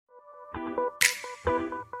This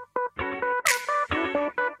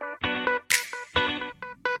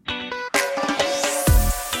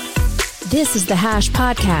is the Hash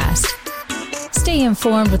Podcast. Stay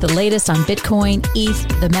informed with the latest on Bitcoin, ETH,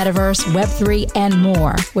 the metaverse, Web3, and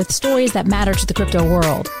more with stories that matter to the crypto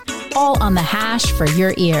world. All on the Hash for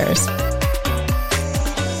your ears.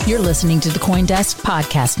 You're listening to the CoinDesk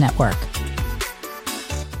Podcast Network.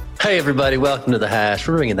 Hey everybody, welcome to the Hash.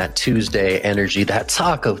 We're bringing that Tuesday energy, that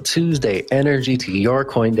Taco Tuesday energy to your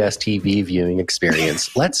CoinDesk TV viewing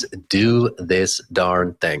experience. Let's do this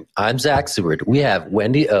darn thing. I'm Zach Seward. We have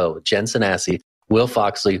Wendy O, Jen Sanasi, Will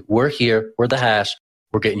Foxley. We're here. We're the Hash.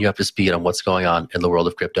 We're getting you up to speed on what's going on in the world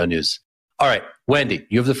of crypto news. All right, Wendy,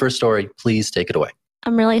 you have the first story. Please take it away.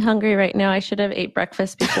 I'm really hungry right now. I should have ate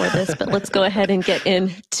breakfast before this, but let's go ahead and get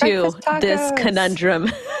into this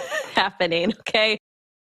conundrum happening, okay?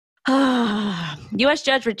 U.S.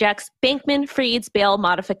 judge rejects Bankman-Fried's bail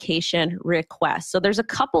modification request. So there's a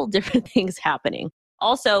couple different things happening.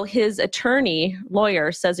 Also, his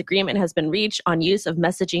lawyer says agreement has been reached on use of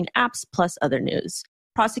messaging apps plus other news.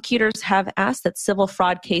 Prosecutors have asked that civil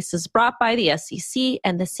fraud cases brought by the SEC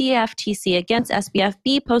and the CFTC against SBF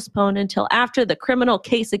be postponed until after the criminal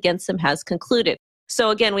case against him has concluded.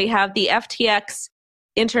 So again, we have the FTX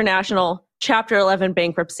International Chapter 11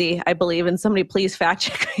 bankruptcy, I believe, and somebody please fact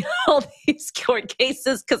check all these court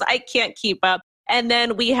cases because I can't keep up. And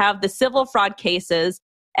then we have the civil fraud cases,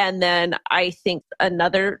 and then I think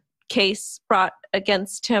another case brought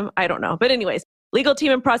against him. I don't know. But anyways, legal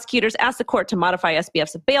team and prosecutors asked the court to modify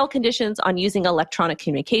SBF's bail conditions on using electronic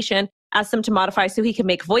communication, asked them to modify so he can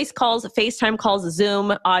make voice calls, FaceTime calls,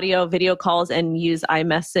 Zoom, audio, video calls, and use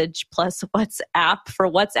iMessage plus WhatsApp.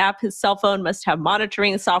 For WhatsApp, his cell phone must have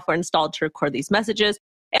monitoring software installed to record these messages.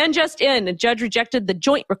 And just in, the judge rejected the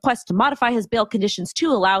joint request to modify his bail conditions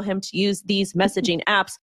to allow him to use these messaging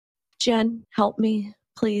apps. Jen, help me,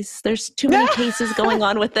 please. There's too many cases going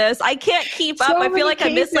on with this. I can't keep up. I feel like I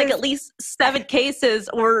missed like at least 7 cases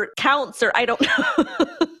or counts, or I don't know.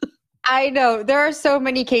 I know. There are so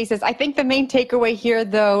many cases. I think the main takeaway here,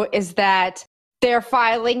 though, is that they're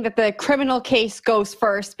filing that the criminal case goes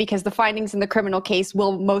first because the findings in the criminal case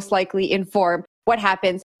will most likely inform what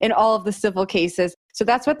happens in all of the civil cases. So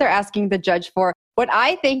that's what they're asking the judge for. What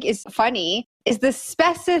I think is funny is the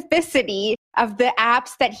specificity of the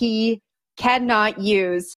apps that he cannot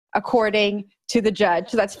use according to the judge.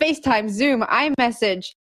 So that's FaceTime, Zoom, iMessage,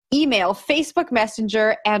 email, Facebook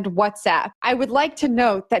Messenger, and WhatsApp. I would like to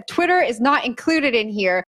note that Twitter is not included in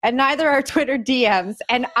here, and neither are Twitter DMs.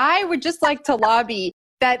 And I would just like to lobby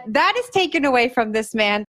that is taken away from this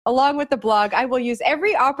man, along with the blog. I will use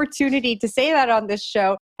every opportunity to say that on this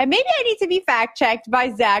show. And maybe I need to be fact-checked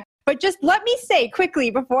by Zach, but just let me say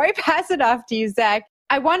quickly before I pass it off to you, Zach,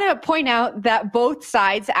 I want to point out that both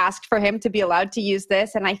sides asked for him to be allowed to use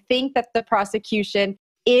this, and I think that the prosecution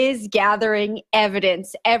is gathering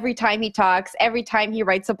evidence every time he talks, every time he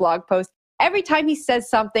writes a blog post, every time he says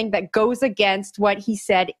something that goes against what he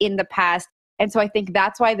said in the past. And so I think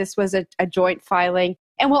that's why this was a joint filing.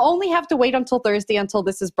 And we'll only have to wait until Thursday until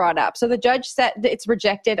this is brought up. So the judge said that it's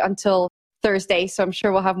rejected until Thursday, so I'm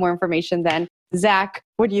sure we'll have more information then. Zach,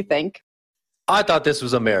 what do you think? I thought this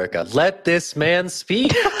was America. Let this man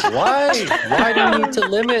speak. Why? Why do we need to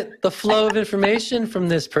limit the flow of information from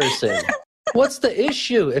this person? What's the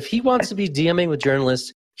issue? If he wants to be DMing with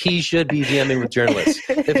journalists, he should be DMing with journalists.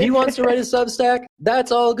 If he wants to write a Substack,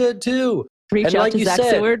 that's all good too. Reach out to Zach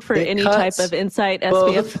Seward for any type of insight,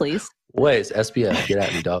 SBF, please. Ways, SBF, get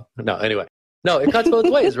at me, dog. No, anyway. No, it cuts both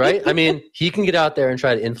ways, right? I mean, he can get out there and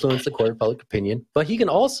try to influence the court of public opinion, but he can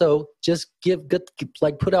also just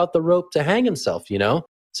put out the rope to hang himself, you know?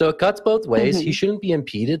 So it cuts both ways. Mm-hmm. He shouldn't be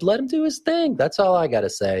impeded. Let him do his thing. That's all I got to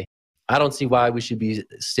say. I don't see why we should be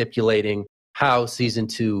stipulating how season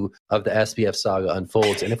 2 of the SBF saga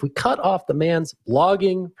unfolds. And if we cut off the man's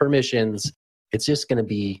blogging permissions, it's just going to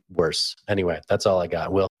be worse. Anyway, that's all I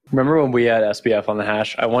got. Will? Remember when we had SBF on the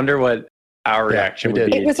Hash? I wonder what our reaction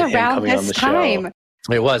would be. It was to him around coming on this the time. show.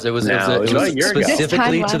 It was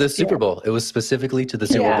specifically to the Super year. Bowl. It was specifically to the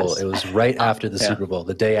Super Bowl. It was right after the Super Bowl,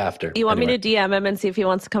 the day after. You want me to DM him and see if he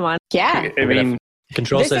wants to come on? Yeah. I mean,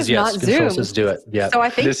 Control says yes. Control says do it. Yeah. So I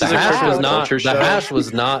think this the is hash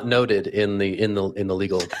was not noted in the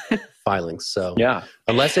legal filings. So yeah,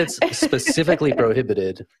 unless it's specifically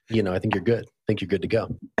prohibited, I think you're good. I think you're good to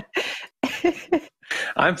go.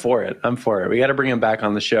 I'm for it. We got to bring him back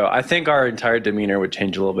on the show. I think our entire demeanor would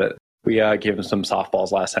change a little bit. We gave him some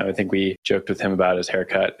softballs last time. I think we joked with him about his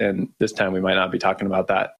haircut, and this time we might not be talking about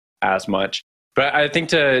that as much. But I think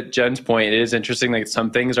to Jen's point, it is interesting that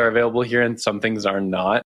some things are available here and some things are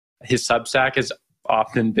not. His Substack is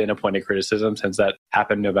often been a point of criticism since that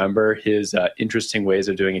happened in November. His interesting ways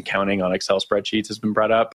of doing accounting on Excel spreadsheets has been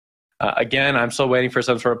brought up. Again, I'm still waiting for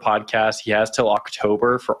some sort of podcast. He has till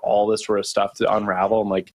October for all this sort of stuff to unravel and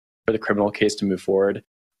like for the criminal case to move forward.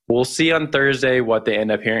 We'll see on Thursday what they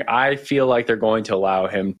end up hearing. I feel like they're going to allow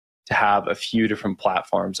him to have a few different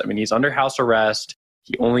platforms. I mean, he's under house arrest.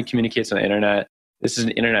 He only communicates on the internet. This is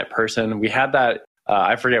an internet person. We had that,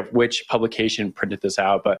 I forget which publication printed this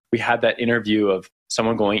out, but we had that interview of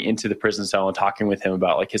someone going into the prison cell and talking with him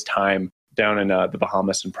about like his time down in the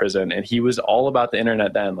Bahamas in prison. And he was all about the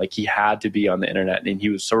internet then. Like he had to be on the internet and he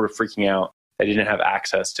was sort of freaking out that he didn't have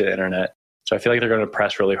access to the internet. So I feel like they're going to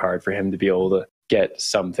press really hard for him to be able to get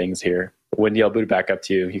some things here. Wendy, I'll boot it back up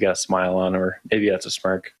to you. You got a smile on, or maybe that's a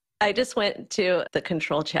smirk. I just went to the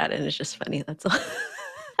control chat and it's just funny. That's all.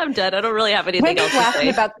 I'm done. I don't really have anything Wendy's else to laughing say.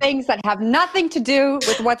 about things that have nothing to do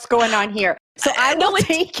with what's going on here. So I will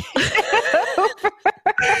take it over.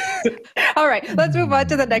 All right, let's move on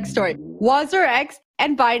to the next story. WazirX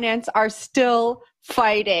and Binance are still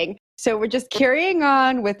fighting. So we're just carrying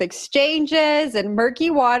on with exchanges and murky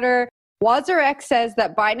water. WazirX says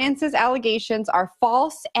that Binance's allegations are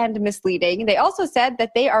false and misleading. They also said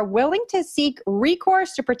that they are willing to seek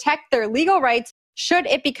recourse to protect their legal rights should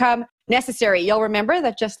it become necessary. You'll remember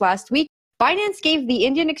that just last week, Binance gave the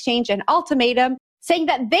Indian exchange an ultimatum saying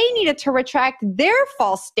that they needed to retract their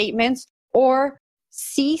false statements or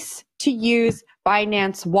cease to use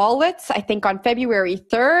Binance wallets. I think on February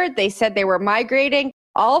 3rd, they said they were migrating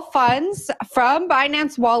all funds from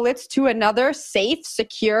Binance wallets to another safe,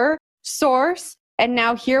 secure source. And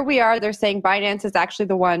now here we are. They're saying Binance is actually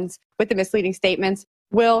the ones with the misleading statements.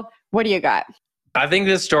 Will, what do you got? I think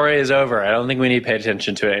this story is over. I don't think we need to pay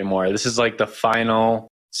attention to it anymore. This is like the final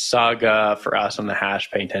saga for us on the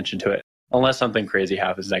Hash paying attention to it, unless something crazy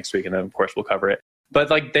happens next week. And then, of course, we'll cover it. But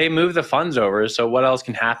like they moved the funds over. So what else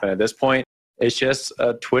can happen at this point? It's just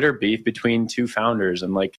a Twitter beef between two founders.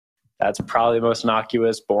 And like that's probably the most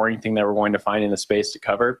innocuous, boring thing that we're going to find in the space to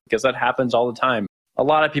cover because that happens all the time. A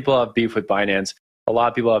lot of people have beef with Binance. A lot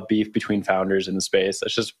of people have beef between founders in the space.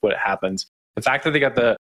 That's just what happens. The fact that they got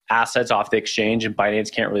the assets off the exchange and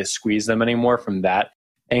Binance can't really squeeze them anymore from that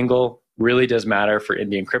angle really does matter for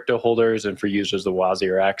Indian crypto holders and for users of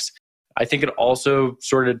WazirX. I think it also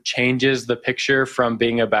sort of changes the picture from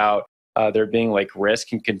being about there being like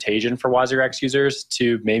risk and contagion for WazirX users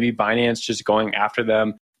to maybe Binance just going after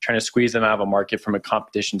them, trying to squeeze them out of a market from a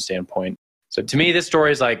competition standpoint. So to me, this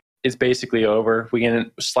story is like, it's basically over. We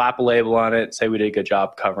can slap a label on it, say we did a good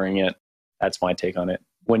job covering it. That's my take on it.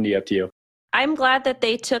 Wendy, up to you. I'm glad that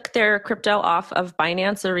they took their crypto off of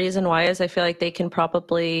Binance. The reason why is I feel like they can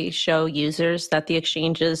probably show users that the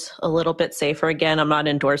exchange is a little bit safer. Again, I'm not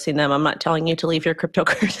endorsing them. I'm not telling you to leave your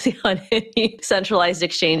cryptocurrency on any centralized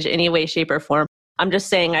exchange, any way, shape, or form. I'm just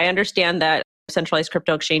saying I understand that centralized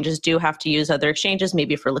crypto exchanges do have to use other exchanges,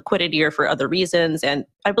 maybe for liquidity or for other reasons. And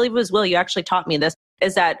I believe it was Will, you actually taught me this,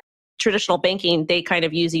 is that traditional banking, they kind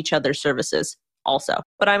of use each other's services also.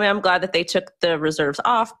 But I'm glad that they took the reserves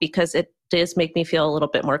off because it does make me feel a little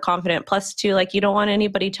bit more confident. Plus, too, like you don't want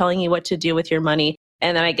anybody telling you what to do with your money.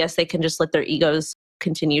 And then I guess they can just let their egos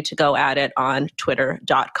continue to go at it on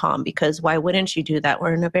twitter.com because why wouldn't you do that?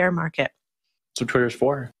 We're in a bear market. That's what Twitter's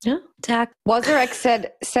for. Yeah, attack.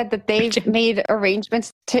 WazirX said that they've made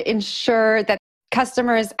arrangements to ensure that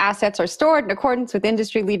customers' assets are stored in accordance with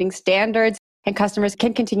industry-leading standards and customers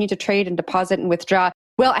can continue to trade and deposit and withdraw.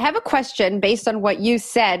 Well, I have a question based on what you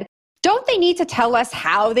said. Don't they need to tell us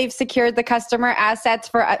how they've secured the customer assets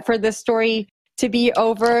for this story to be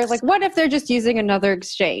over? Like, what if they're just using another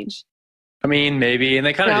exchange? I mean, maybe. And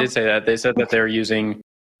they kind of did say that. They said that they're using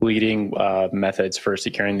leading methods for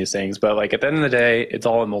securing these things. But like at the end of the day, it's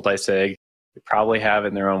all in multi-sig. They probably have it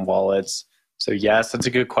in their own wallets. So yes, that's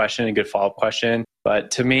a good question, a good follow-up question.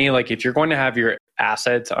 But to me, like if you're going to have your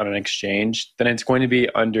assets on an exchange, then it's going to be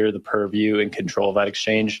under the purview and control of that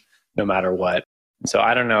exchange, no matter what. So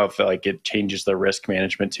I don't know if like it changes the risk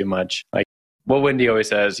management too much. Like what Wendy always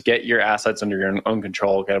says, get your assets under your own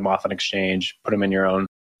control, get them off an exchange, put them in your own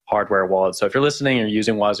hardware wallet. So if you're listening and you're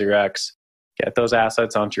using WazirX, get those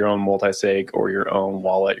assets onto your own multi-sig or your own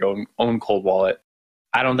wallet, your own cold wallet.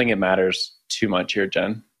 I don't think it matters too much here,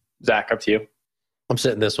 Jen. Zach, up to you. I'm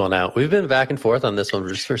sitting this one out. We've been back and forth on this one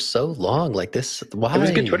just for so long. Like this, why? It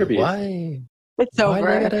was a good Twitter beef. Why? It's over.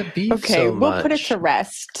 Why they gotta beef okay, so we'll much? put it to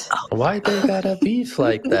rest. Why they gotta beef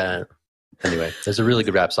like that? Anyway, there's a really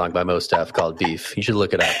good rap song by Mos Def called Beef. You should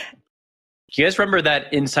look it up. Do you guys remember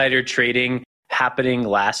that insider trading happening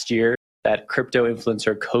last year? That crypto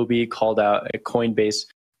influencer Kobe called out a Coinbase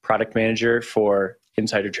product manager for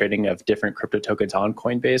insider trading of different crypto tokens on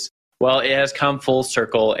Coinbase. Well, it has come full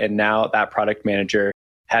circle, and now that product manager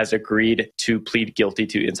has agreed to plead guilty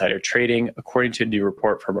to insider trading, according to a new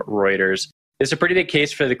report from Reuters. It's a pretty big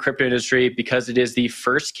case for the crypto industry because it is the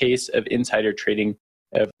first case of insider trading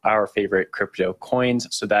of our favorite crypto coins,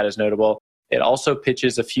 so that is notable. It also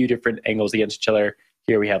pitches a few different angles against each other.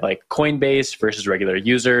 Here we have like Coinbase versus regular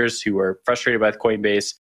users who are frustrated by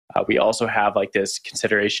Coinbase. We also have like this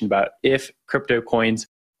consideration about if crypto coins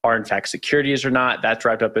are in fact securities or not. That's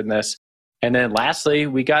wrapped up in this. And then lastly,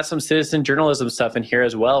 we got some citizen journalism stuff in here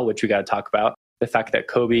as well, which we got to talk about. The fact that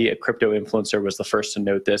Kobe, a crypto influencer, was the first to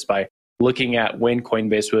note this by looking at when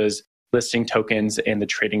Coinbase was listing tokens and the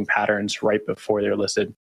trading patterns right before they're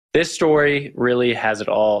listed. This story really has it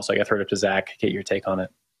all. So I got to throw it up to Zach, get your take on it.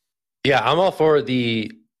 Yeah, I'm all for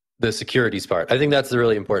the securities part. I think that's the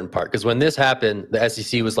really important part because when this happened, the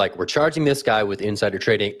SEC was like, we're charging this guy with insider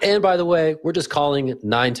trading. And by the way, we're just calling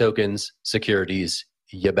 9 tokens securities.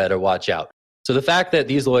 You better watch out. So the fact that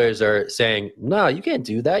these lawyers are saying, no, you can't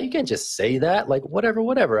do that. You can't just say that. Like,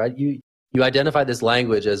 whatever. You identify this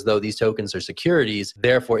language as though these tokens are securities,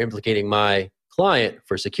 therefore implicating my client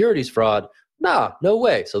for securities fraud. Nah, no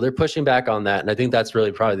way. So they're pushing back on that. And I think that's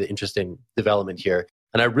really probably the interesting development here.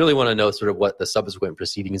 And I really want to know sort of what the subsequent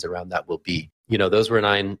proceedings around that will be. You know, those were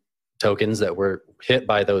 9 tokens that were hit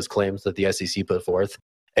by those claims that the SEC put forth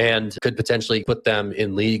and could potentially put them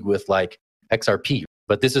in league with like XRP.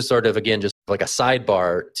 But this is sort of, again, just like a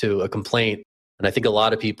sidebar to a complaint. And I think a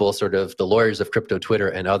lot of people, sort of the lawyers of crypto Twitter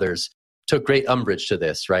and others, took great umbrage to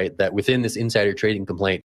this, right? That within this insider trading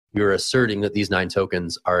complaint, you're asserting that these 9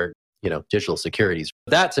 tokens are, you know, digital securities.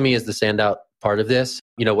 That to me is the standout part of this.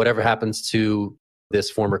 You know, whatever happens to this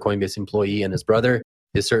former Coinbase employee and his brother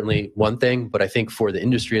is certainly one thing. But I think for the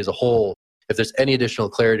industry as a whole, if there's any additional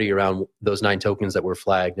clarity around those 9 tokens that were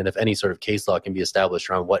flagged, and if any sort of case law can be established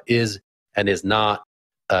around what is and is not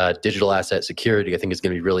digital asset security, I think is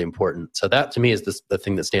going to be really important. So that to me is the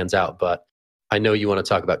thing that stands out. But I know you want to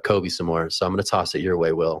talk about Kobe some more. So I'm going to toss it your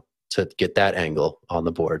way, Will, to get that angle on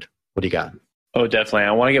the board. What do you got? Oh, definitely.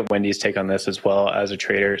 I want to get Wendy's take on this as well as a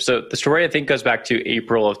trader. So the story I think goes back to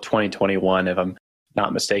April of 2021, if I'm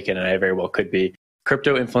not mistaken, and I very well could be.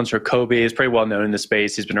 Crypto influencer Kobe is pretty well known in the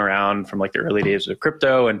space. He's been around from like the early days of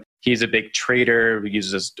crypto, and he's a big trader. He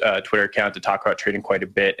uses his Twitter account to talk about trading quite a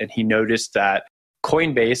bit. And he noticed that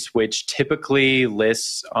Coinbase, which typically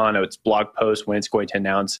lists on its blog post when it's going to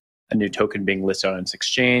announce a new token being listed on its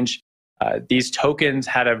exchange, these tokens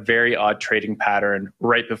had a very odd trading pattern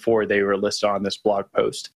right before they were listed on this blog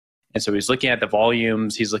post. And so he's looking at the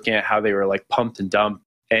volumes, he's looking at how they were like pumped and dumped,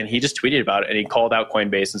 and he just tweeted about it and he called out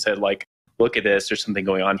Coinbase and said like, look at this, there's something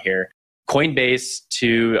going on here. Coinbase,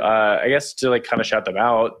 to like kind of shout them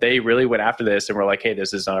out, they really went after this and were like, hey,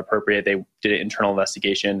 this is not appropriate. They did an internal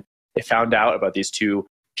investigation. They found out about these 2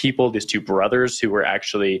 people, these 2 brothers who were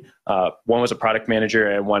actually, one was a product manager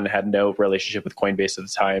and one had no relationship with Coinbase at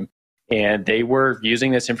the time. And they were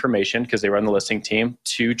using this information because they were on the listing team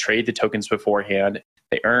to trade the tokens beforehand.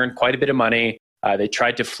 They earned quite a bit of money. They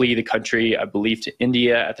tried to flee the country, I believe, to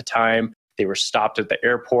India at the time. They were stopped at the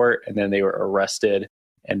airport and then they were arrested.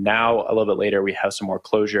 And now, a little bit later, we have some more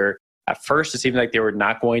closure. At first, it seemed like they were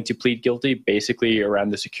not going to plead guilty, basically around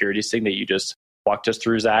the securities thing that you just walked us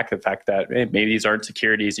through, Zach, the fact that maybe these aren't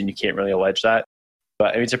securities and you can't really allege that.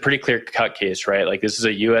 But I mean, it's a pretty clear-cut case, right? Like this is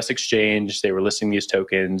a U.S. exchange. They were listing these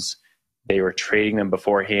tokens. They were trading them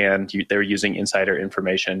beforehand. They were using insider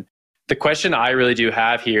information. The question I really do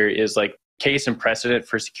have here is like, case and precedent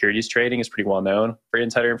for securities trading is pretty well known for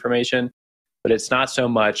insider information, but it's not so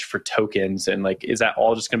much for tokens. And like, is that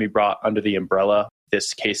all just going to be brought under the umbrella,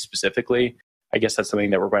 this case specifically? I guess that's something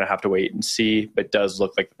that we're going to have to wait and see, but it does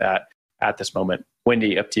look like that at this moment.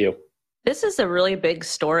 Wendy, up to you. This is a really big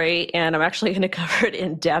story, and I'm actually going to cover it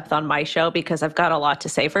in depth on my show because I've got a lot to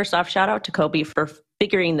say. First off, shout out to Kobe for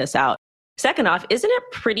figuring this out. Second off, isn't it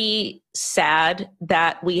pretty sad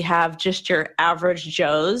that we have just your average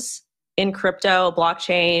Joes in crypto,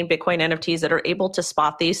 blockchain, Bitcoin, NFTs that are able to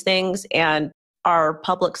spot these things, and our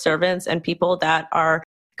public servants and people that are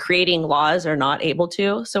creating laws are not able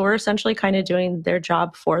to? So we're essentially kind of doing their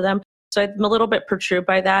job for them. So I'm a little bit perturbed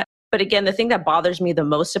by that. But again, the thing that bothers me the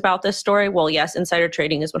most about this story, well, yes, insider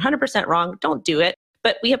trading is 100% wrong. Don't do it.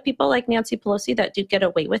 But we have people like Nancy Pelosi that do get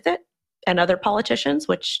away with it, and other politicians,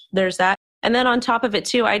 which there's that. And then on top of it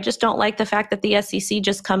too, I just don't like the fact that the SEC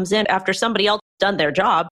just comes in after somebody else done their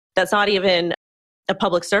job that's not even a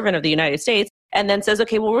public servant of the United States, and then says,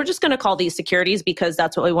 okay, well, we're just going to call these securities because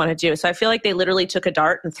that's what we want to do. So I feel like they literally took a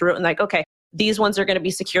dart and threw it and like, okay, these ones are going to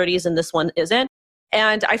be securities and this one isn't.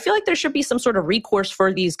 And I feel like there should be some sort of recourse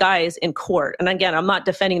for these guys in court. And again, I'm not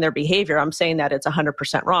defending their behavior. I'm saying that it's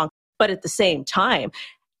 100% wrong. But at the same time,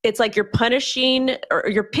 it's like you're punishing or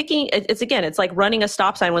you're picking. It's like running a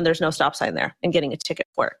stop sign when there's no stop sign there and getting a ticket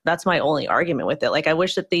for it. That's my only argument with it. Like, I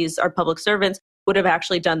wish that our public servants would have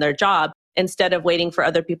actually done their job instead of waiting for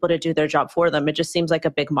other people to do their job for them. It just seems like a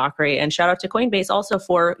big mockery. And shout out to Coinbase also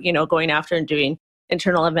for, going after and doing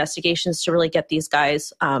internal investigations to really get these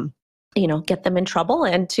guys, get them in trouble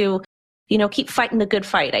and to, keep fighting the good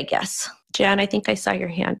fight, I guess. Jan, I think I saw your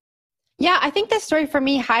hand. Yeah, I think this story for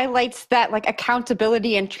me highlights that like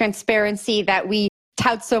accountability and transparency that we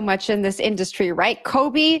tout so much in this industry, right?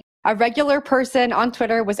 Kobe, a regular person on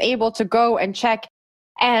Twitter, was able to go and check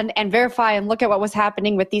and verify and look at what was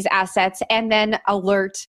happening with these assets and then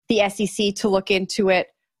alert the SEC to look into it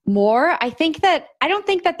more. I don't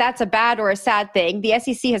think that that's a bad or a sad thing. The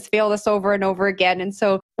SEC has failed us over and over again. And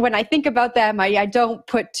so when I think about them, I don't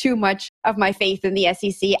put too much of my faith in the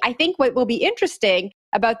SEC. I think what will be interesting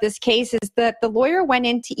about this case is that the lawyer went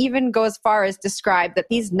in to even go as far as describe that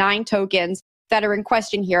these 9 tokens that are in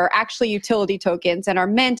question here are actually utility tokens and are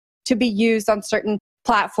meant to be used on certain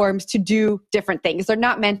platforms to do different things. They're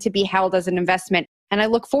not meant to be held as an investment. And I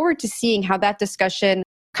look forward to seeing how that discussion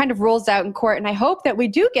kind of rolls out in court. And I hope that we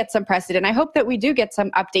do get some precedent. I hope that we do get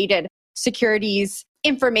some updated securities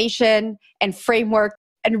information and framework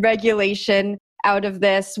and regulation out of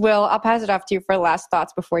this. Will, I'll pass it off to you for last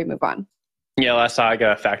thoughts before we move on. Yeah, last time I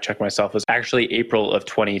got to fact check myself was actually April of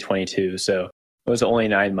 2022. So it was only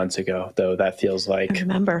 9 months ago, though that feels like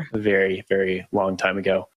a very, very long time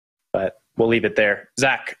ago. But we'll leave it there.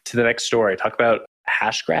 Zach, to the next story. Talk about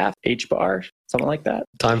Hashgraph, HBAR, something like that.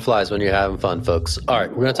 Time flies when you're having fun, folks. All right,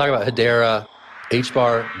 we're going to talk about Hedera.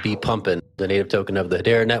 HBAR be pumping. The native token of the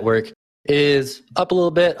Hedera network is up a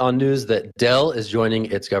little bit on news that Dell is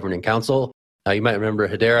joining its governing council. Now, you might remember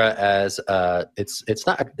Hedera as it's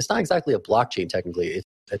not exactly a blockchain technically.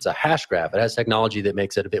 It's a hash graph. It has technology that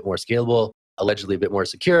makes it a bit more scalable, allegedly a bit more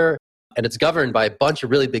secure, and it's governed by a bunch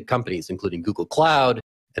of really big companies, including Google Cloud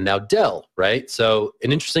and now Dell, right? So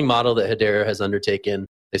an interesting model that Hedera has undertaken.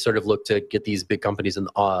 They sort of look to get these big companies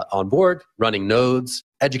on board, running nodes,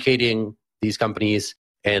 educating these companies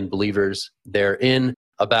and believers therein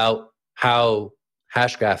about how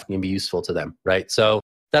Hashgraph can be useful to them, right? So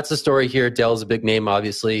that's the story here. Dell's a big name,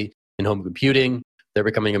 obviously, in home computing. They're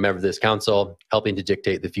becoming a member of this council, helping to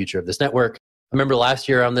dictate the future of this network. I remember last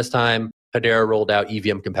year around this time, Hedera rolled out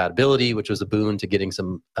EVM compatibility, which was a boon to getting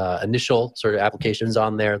some initial sort of applications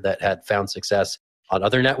on there that had found success on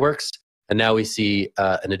other networks. And now we see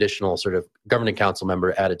an additional sort of governing council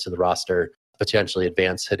member added to the roster, potentially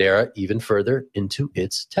advance Hedera even further into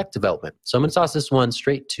its tech development. So I'm going to toss this one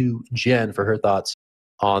straight to Jen for her thoughts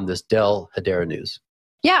on this Dell Hedera news.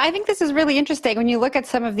 Yeah, I think this is really interesting. When you look at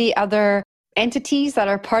some of the other entities that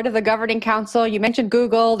are part of the governing council, you mentioned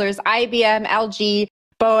Google, there's IBM, LG,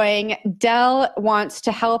 Boeing. Dell wants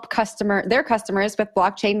to help their customers with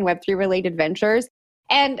blockchain and Web3 related ventures.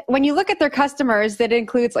 And when you look at their customers, that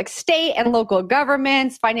includes like state and local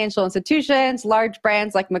governments, financial institutions, large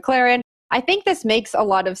brands like McLaren. I think this makes a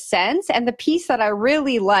lot of sense. And the piece that I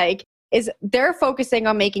really like is they're focusing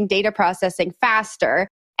on making data processing faster.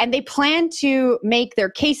 And they plan to make their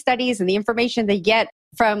case studies and the information they get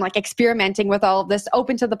from like experimenting with all of this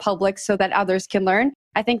open to the public so that others can learn.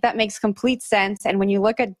 I think that makes complete sense. And when you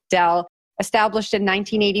look at Dell, established in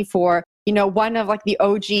 1984, one of like the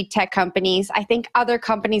OG tech companies, I think other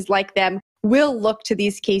companies like them will look to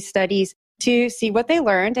these case studies to see what they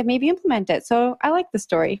learned and maybe implement it. So I like the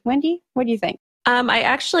story. Wendy, what do you think? I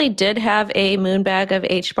actually did have a moonbag of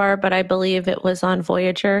HBAR, but I believe it was on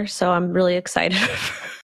Voyager. So I'm really excited.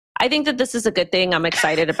 I think that this is a good thing. I'm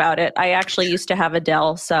excited about it. I actually used to have a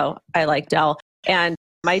Dell, so I like Dell. And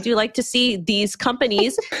I do like to see these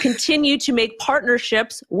companies continue to make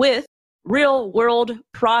partnerships with real world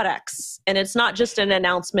products. And it's not just an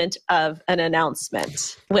announcement of an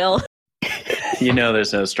announcement. Will?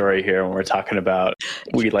 There's no story here when we're talking about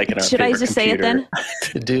we like in our Should I just computer. Say it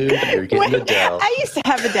then? Dude, you're getting a Dell. I used to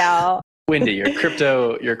have a Dell. Wendy, you're a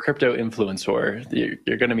crypto influencer.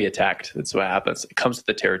 You're going to be attacked. That's what happens. It comes to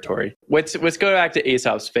the territory. Let's go back to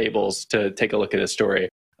Aesop's fables to take a look at a story.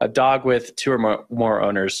 A dog with 2 or more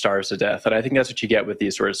owners starves to death. And I think that's what you get with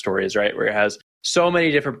these sort of stories, right? Where it has so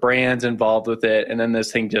many different brands involved with it. And then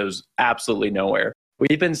this thing goes absolutely nowhere.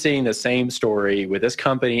 We've been seeing the same story with this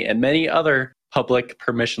company and many other public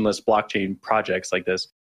permissionless blockchain projects like this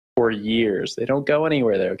for years. They don't go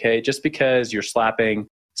anywhere there, okay? Just because you're slapping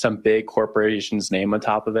some big corporation's name on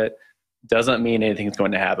top of it doesn't mean anything's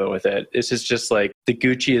going to happen with it. This is just like the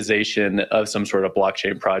Gucciization of some sort of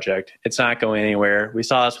blockchain project. It's not going anywhere. We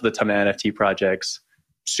saw this with a ton of NFT projects.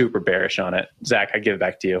 Super bearish on it. Zach, I give it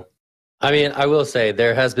back to you. I mean, I will say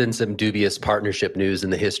there has been some dubious partnership news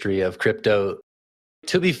in the history of crypto.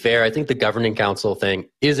 To be fair, I think the governing council thing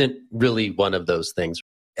isn't really one of those things.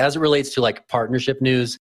 As it relates to like partnership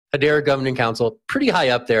news, Hedera governing council, pretty high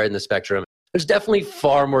up there in the spectrum. There's definitely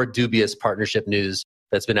far more dubious partnership news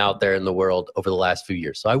that's been out there in the world over the last few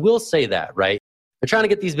years. So I will say that, right? They're trying to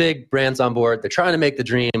get these big brands on board. They're trying to make the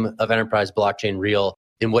dream of enterprise blockchain real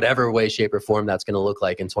in whatever way, shape, or form that's going to look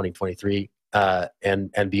like in 2023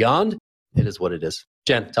 and beyond. It is what it is.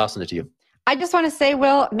 Jen, tossing it to you. I just want to say,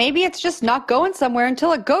 Will, maybe it's just not going somewhere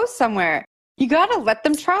until it goes somewhere. You got to let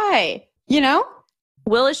them try, you know?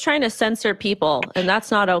 Will is trying to censor people, and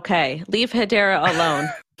that's not okay. Leave Hedera alone.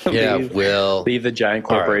 Yeah, Will. Leave the giant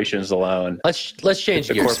corporations alone. Let's change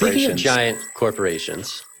gears. Speaking of giant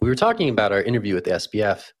corporations, we were talking about our interview with the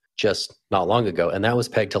SBF just not long ago, and that was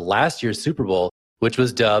pegged to last year's Super Bowl, which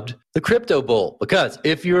was dubbed the Crypto Bowl. Because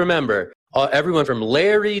if you remember, everyone from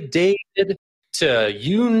Larry David to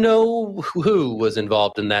you know who was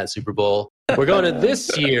involved in that Super Bowl. We're going to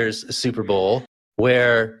this year's Super Bowl,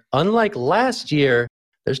 where unlike last year,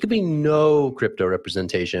 there's going to be no crypto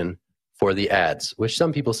representation for the ads, which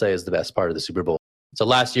some people say is the best part of the Super Bowl. So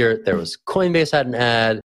last year, there was Coinbase had an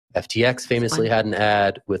ad, FTX famously had an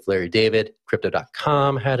ad with Larry David,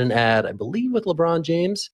 Crypto.com had an ad, I believe with LeBron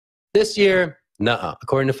James. This year, nuh-uh.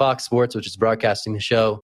 According to Fox Sports, which is broadcasting the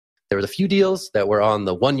show, there were a few deals that were on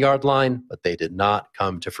the 1 yard line, but they did not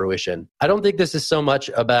come to fruition. I don't think this is so much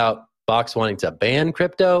about Fox wanting to ban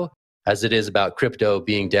crypto as it is about crypto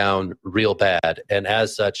being down real bad. And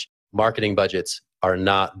as such, marketing budgets are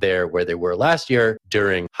not there where they were last year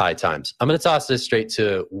during high times. I'm going to toss this straight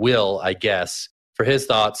to Will, I guess, for his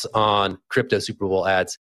thoughts on crypto Super Bowl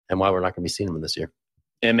ads and why we're not going to be seeing them this year.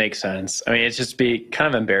 It makes sense. I mean, it's just be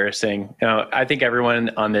kind of embarrassing. You know, I think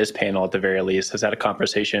everyone on this panel, at the very least, has had a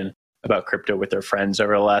conversation about crypto with their friends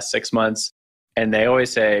over the last 6 months. And they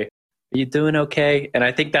always say, are you doing okay? And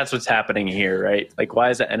I think that's what's happening here, right? Like, why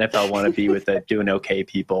does the NFL want to be with the doing okay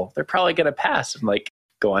people? They're probably going to pass and like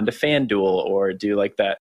go on to FanDuel or do like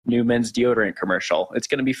that new men's deodorant commercial. It's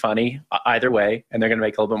going to be funny either way, and they're going to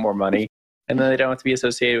make a little bit more money. And then they don't have to be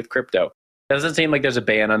associated with crypto. It doesn't seem like there's a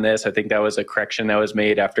ban on this. I think that was a correction that was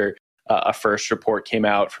made after a first report came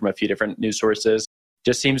out from a few different news sources.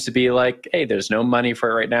 Just seems to be like, hey, there's no money for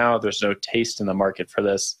it right now. There's no taste in the market for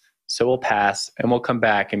this. So we'll pass and we'll come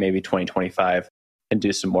back in maybe 2025 and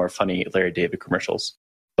do some more funny Larry David commercials.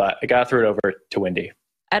 But I got to throw it over to Wendy.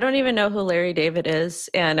 I don't even know who Larry David is.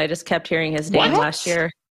 And I just kept hearing his name last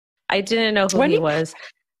year. I didn't know who he was.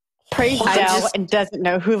 Praise Dell and doesn't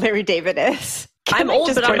know who Larry David is. I'm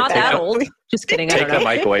old, but I'm not that old. Just kidding. Take the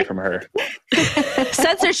mic away from her.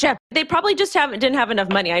 Censorship. They probably just didn't have enough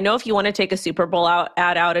money. I know if you want to take a Super Bowl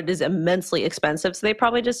ad out, it is immensely expensive. So they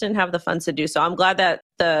probably just didn't have the funds to do so. I'm glad that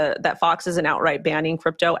that Fox isn't outright banning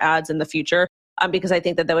crypto ads in the future, because I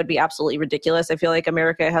think that would be absolutely ridiculous. I feel like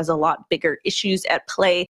America has a lot bigger issues at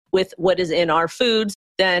play with what is in our foods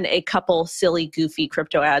than a couple silly, goofy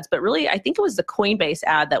crypto ads. But really, I think it was the Coinbase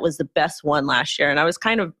ad that was the best one last year. And I was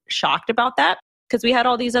kind of shocked about that, because we had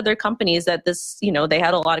all these other companies that they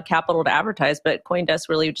had a lot of capital to advertise, but CoinDesk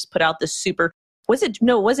really just put out this super, it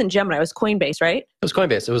wasn't Gemini, it was Coinbase, right? It was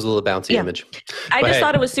Coinbase. It was a little bouncy image. I just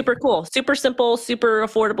thought it was super cool, super simple, super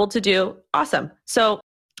affordable to do. Awesome. So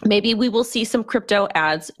maybe we will see some crypto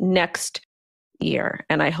ads next year,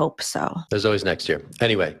 and I hope so. There's always next year.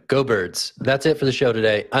 Anyway, go Birds. That's it for the show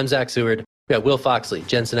today. I'm Zach Seward. We got Will Foxley,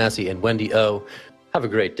 Jen Sanasi, and Wendy O. Have a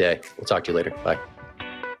great day. We'll talk to you later. Bye.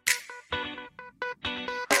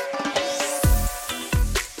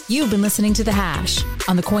 You've been listening to The Hash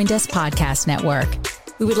on the CoinDesk Podcast Network.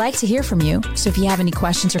 We would like to hear from you, so if you have any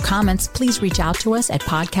questions or comments, please reach out to us at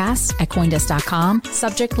podcasts@coindesk.com,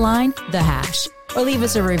 subject line, The Hash, or leave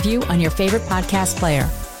us a review on your favorite podcast player.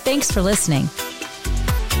 Thanks for listening.